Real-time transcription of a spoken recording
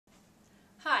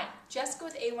Jessica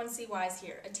with A1c Wise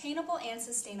here. Attainable and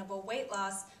sustainable weight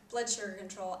loss, blood sugar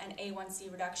control, and A1c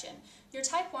reduction. Your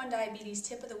type 1 diabetes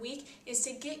tip of the week is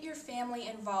to get your family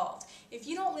involved. If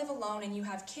you don't live alone and you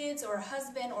have kids or a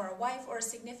husband or a wife or a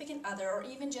significant other or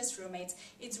even just roommates,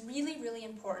 it's really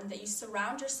important that you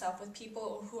surround yourself with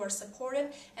people who are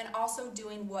supportive and also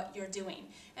doing what you're doing.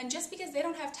 And just because they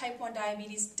don't have type 1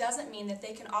 diabetes doesn't mean that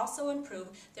they can also improve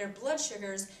their blood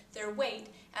sugars, their weight,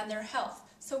 and their health.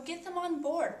 So get them on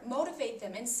board, motivate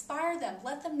them, inspire them,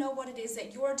 let them know what it is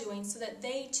that you're doing so that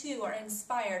they too are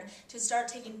inspired to start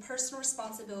taking personal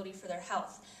responsibility for their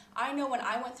health. I know when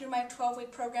I went through my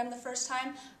 12-week program the first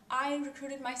time, I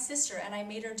recruited my sister and I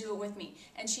made her do it with me,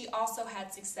 and she also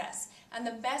had success. And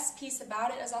the best piece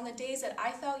about it is on the days that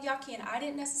I felt yucky and I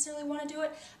didn't necessarily want to do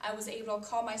it, I was able to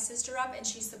call my sister up and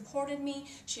she supported me,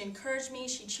 she encouraged me,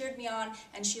 she cheered me on,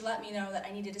 and she let me know that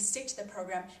I needed to stick to the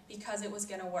program because it was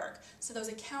going to work. So those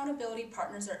accountability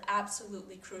partners are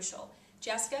absolutely crucial.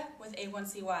 Jessica with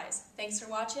A1c Wise. Thanks for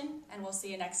watching, and we'll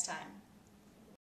see you next time.